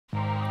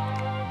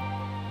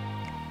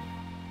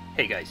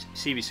Hey guys,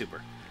 CV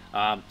Super.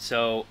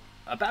 So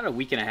about a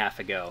week and a half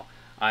ago,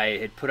 I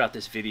had put out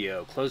this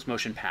video, Closed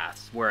Motion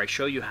Paths, where I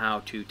show you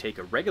how to take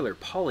a regular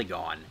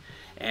polygon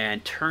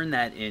and turn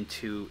that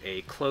into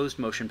a closed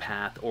motion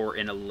path or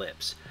an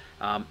ellipse.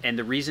 And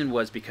the reason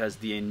was because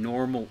the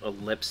normal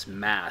ellipse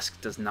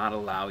mask does not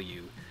allow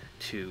you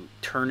to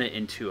turn it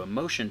into a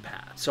motion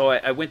path. So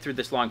I went through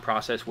this long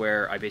process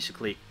where I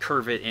basically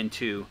curve it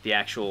into the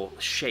actual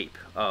shape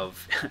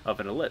of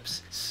an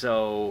ellipse.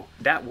 So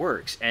that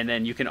works, and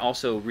then you can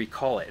also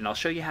recall it, and I'll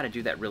show you how to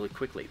do that really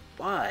quickly.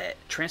 But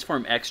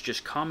Transform X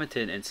just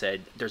commented and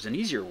said there's an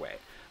easier way.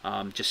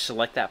 Just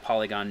select that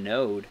polygon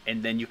node,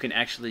 and then you can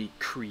actually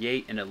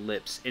create an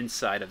ellipse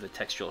inside of the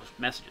textual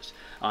messages.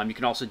 You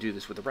can also do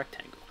this with a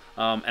rectangle.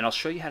 And I'll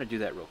show you how to do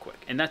that real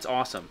quick. And that's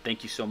awesome.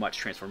 Thank you so much,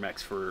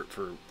 TransformX, for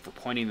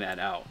pointing that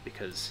out,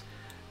 because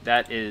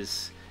that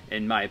is,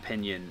 in my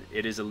opinion,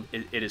 it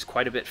is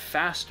quite a bit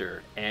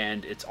faster,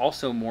 and it's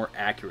also more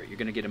accurate. You're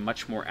going to get a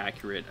much more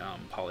accurate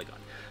polygon.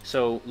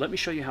 So let me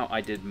show you how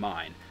I did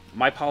mine.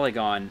 My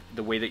polygon,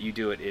 the way that you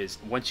do it is,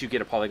 once you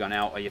get a polygon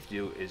out, all you have to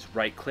do is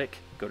right click,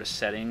 go to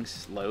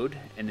settings, load,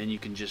 and then you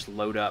can just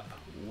load up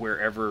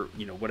wherever,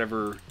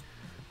 whatever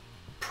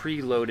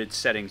preloaded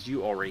settings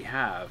you already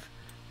have.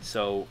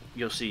 So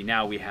you'll see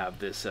now we have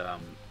this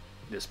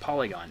this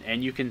polygon,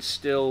 and you can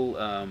still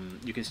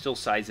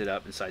size it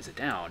up and size it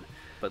down.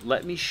 But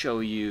let me show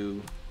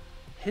you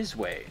his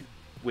way,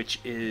 which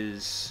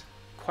is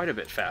quite a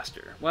bit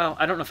faster. Well,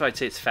 I don't know if I'd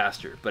say it's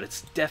faster, but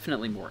it's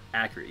definitely more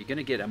accurate. You're going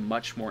to get a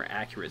much more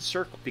accurate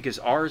circle, because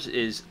ours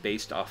is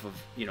based off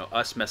of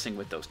us messing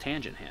with those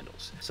tangent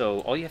handles.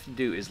 So all you have to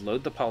do is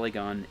load the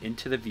polygon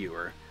into the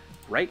viewer,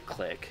 right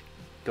click,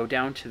 go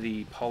down to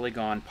the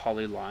polygon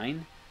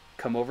polyline,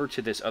 come over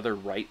to this other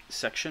right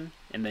section,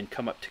 and then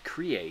come up to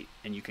create,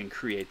 and you can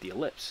create the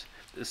ellipse.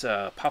 This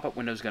pop-up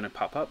window is going to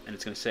pop up, and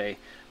it's going to say,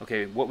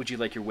 okay, what would you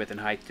like your width and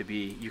height to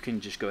be? You can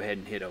just go ahead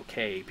and hit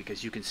OK,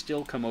 because you can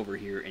still come over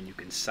here and you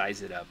can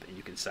size it up and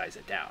you can size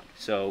it down.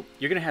 So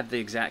you're going to have the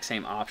exact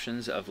same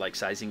options of like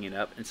sizing it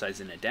up and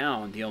sizing it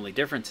down. The only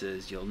difference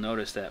is you'll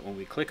notice that when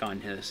we click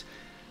on his,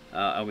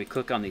 we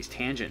click on these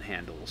tangent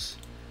handles,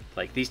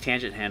 like these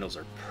tangent handles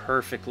are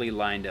perfectly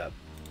lined up.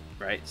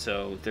 Right,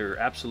 so they're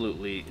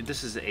absolutely,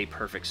 this is a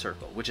perfect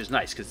circle, which is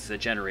nice because it's a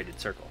generated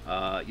circle.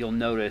 You'll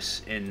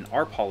notice in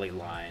our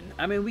polyline,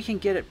 I mean, we can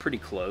get it pretty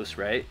close,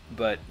 right?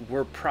 But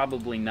we're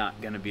probably not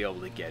going to be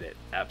able to get it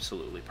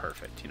absolutely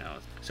perfect,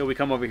 So we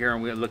come over here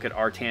and we look at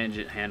our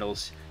tangent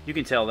handles. You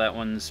can tell that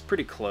one's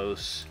pretty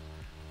close.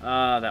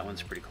 That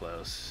one's pretty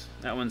close.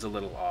 That one's a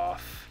little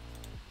off.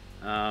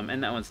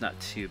 And that one's not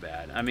too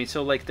bad. I mean,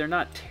 so like they're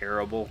not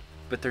terrible,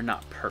 but they're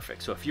not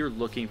perfect. So if you're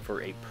looking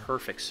for a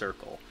perfect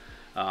circle,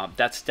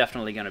 that's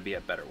definitely going to be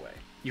a better way.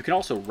 You can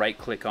also right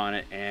click on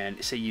it,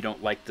 and say you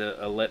don't like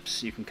the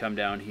ellipse, you can come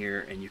down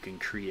here and you can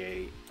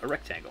create a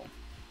rectangle.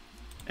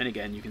 And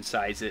again, you can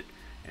size it,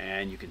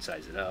 and you can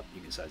size it up,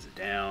 you can size it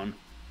down.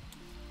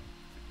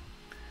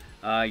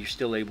 You're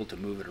still able to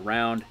move it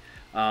around,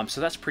 so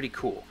that's pretty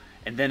cool.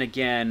 And then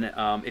again,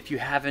 if you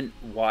haven't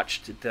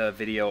watched the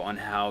video on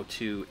how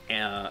to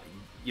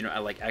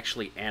like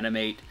actually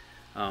animate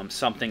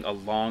something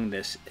along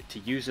this to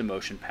use a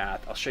motion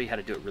path, I'll show you how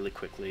to do it really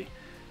quickly.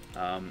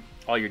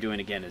 All you're doing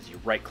again is you're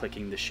right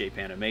clicking the shape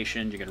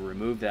animation. You're going to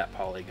remove that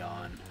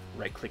polygon,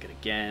 right click it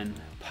again,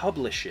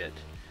 publish it.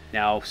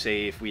 Now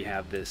say if we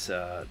have this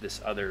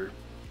other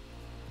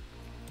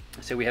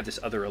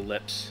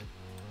ellipse,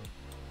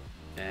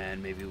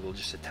 and maybe we'll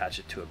just attach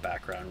it to a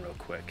background real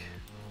quick,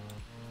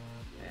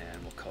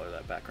 and we'll color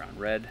that background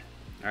red.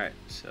 Alright,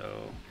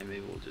 so and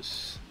maybe we'll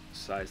just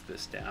size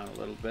this down a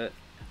little bit.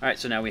 Alright,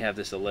 so now we have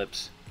this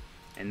ellipse,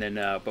 and then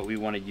but we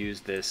want to use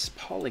this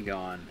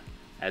polygon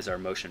as our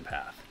motion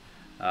path.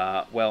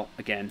 Well,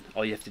 again,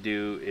 all you have to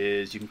do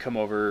is you can come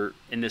over,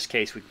 in this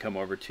case we can come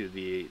over to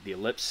the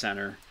ellipse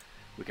center,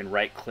 we can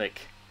right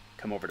click,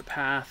 come over to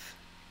path,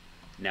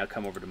 now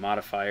come over to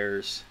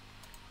modifiers,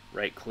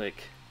 right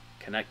click,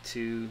 connect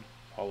to,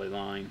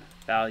 polyline,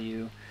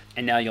 value,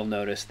 and now you'll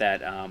notice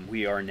that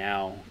we are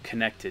now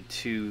connected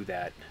to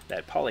that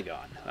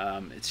polygon.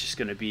 It's just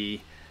going to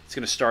be, it's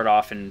going to start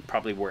off in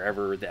probably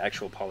wherever the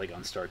actual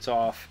polygon starts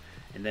off,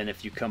 and then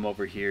if you come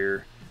over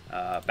here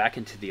back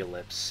into the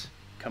ellipse,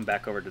 come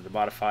back over to the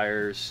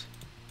modifiers,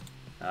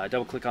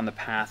 double click on the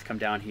path, come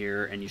down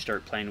here, and you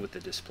start playing with the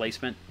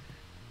displacement.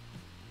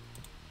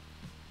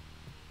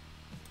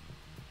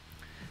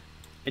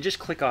 And just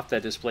click off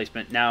that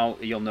displacement. Now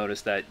you'll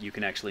notice that you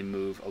can actually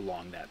move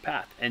along that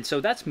path. And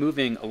so that's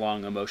moving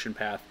along a motion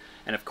path,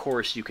 and of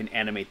course you can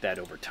animate that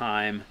over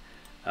time.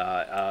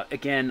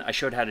 Again, I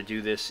showed how to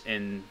do this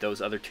in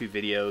those other two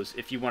videos.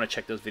 If you want to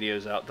check those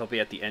videos out, they'll be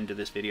at the end of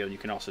this video, and you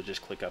can also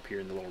just click up here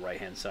in the little right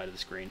hand side of the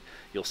screen.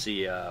 You'll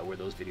see where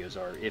those videos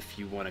are if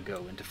you want to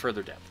go into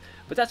further depth.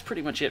 But that's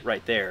pretty much it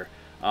right there.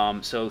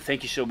 So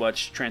thank you so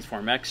much,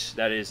 TransformX.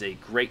 That is a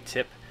great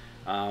tip.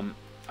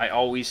 I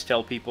always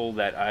tell people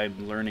that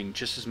I'm learning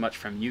just as much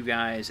from you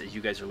guys as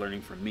you guys are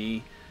learning from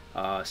me.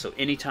 So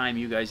anytime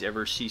you guys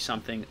ever see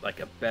something like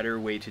a better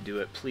way to do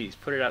it, please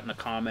put it out in the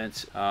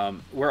comments.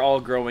 We're all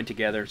growing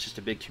together. It's just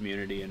a big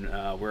community, and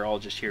we're all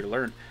just here to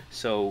learn.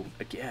 So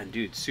again,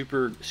 dude,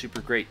 super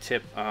great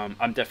tip.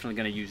 I'm definitely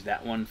going to use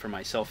that one for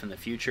myself in the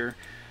future,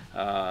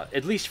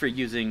 at least for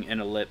using an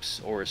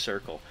ellipse or a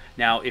circle.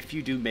 Now if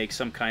you do make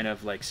some kind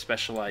of like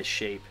specialized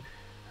shape,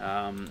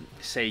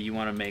 say you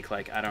want to make,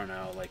 like, I don't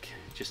know, like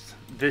just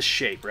this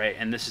shape, right?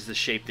 And this is the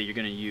shape that you're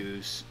going to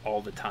use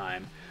all the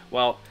time.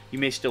 Well, you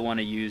may still want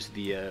to use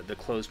the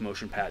closed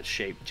motion path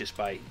shape just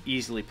by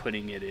easily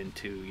putting it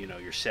into, you know,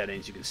 your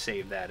settings. You can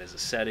save that as a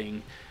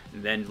setting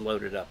and then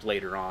load it up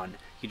later on.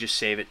 You just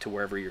save it to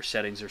wherever your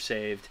settings are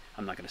saved.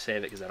 I'm not going to save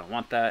it because I don't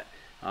want that.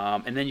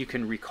 And then you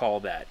can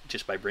recall that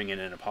just by bringing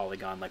in a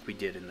polygon like we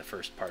did in the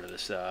first part of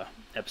this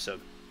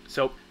episode.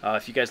 So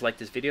if you guys like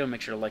this video,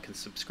 make sure to like and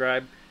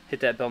subscribe, hit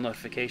that bell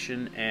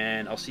notification,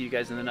 and I'll see you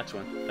guys in the next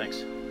one.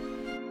 Thanks.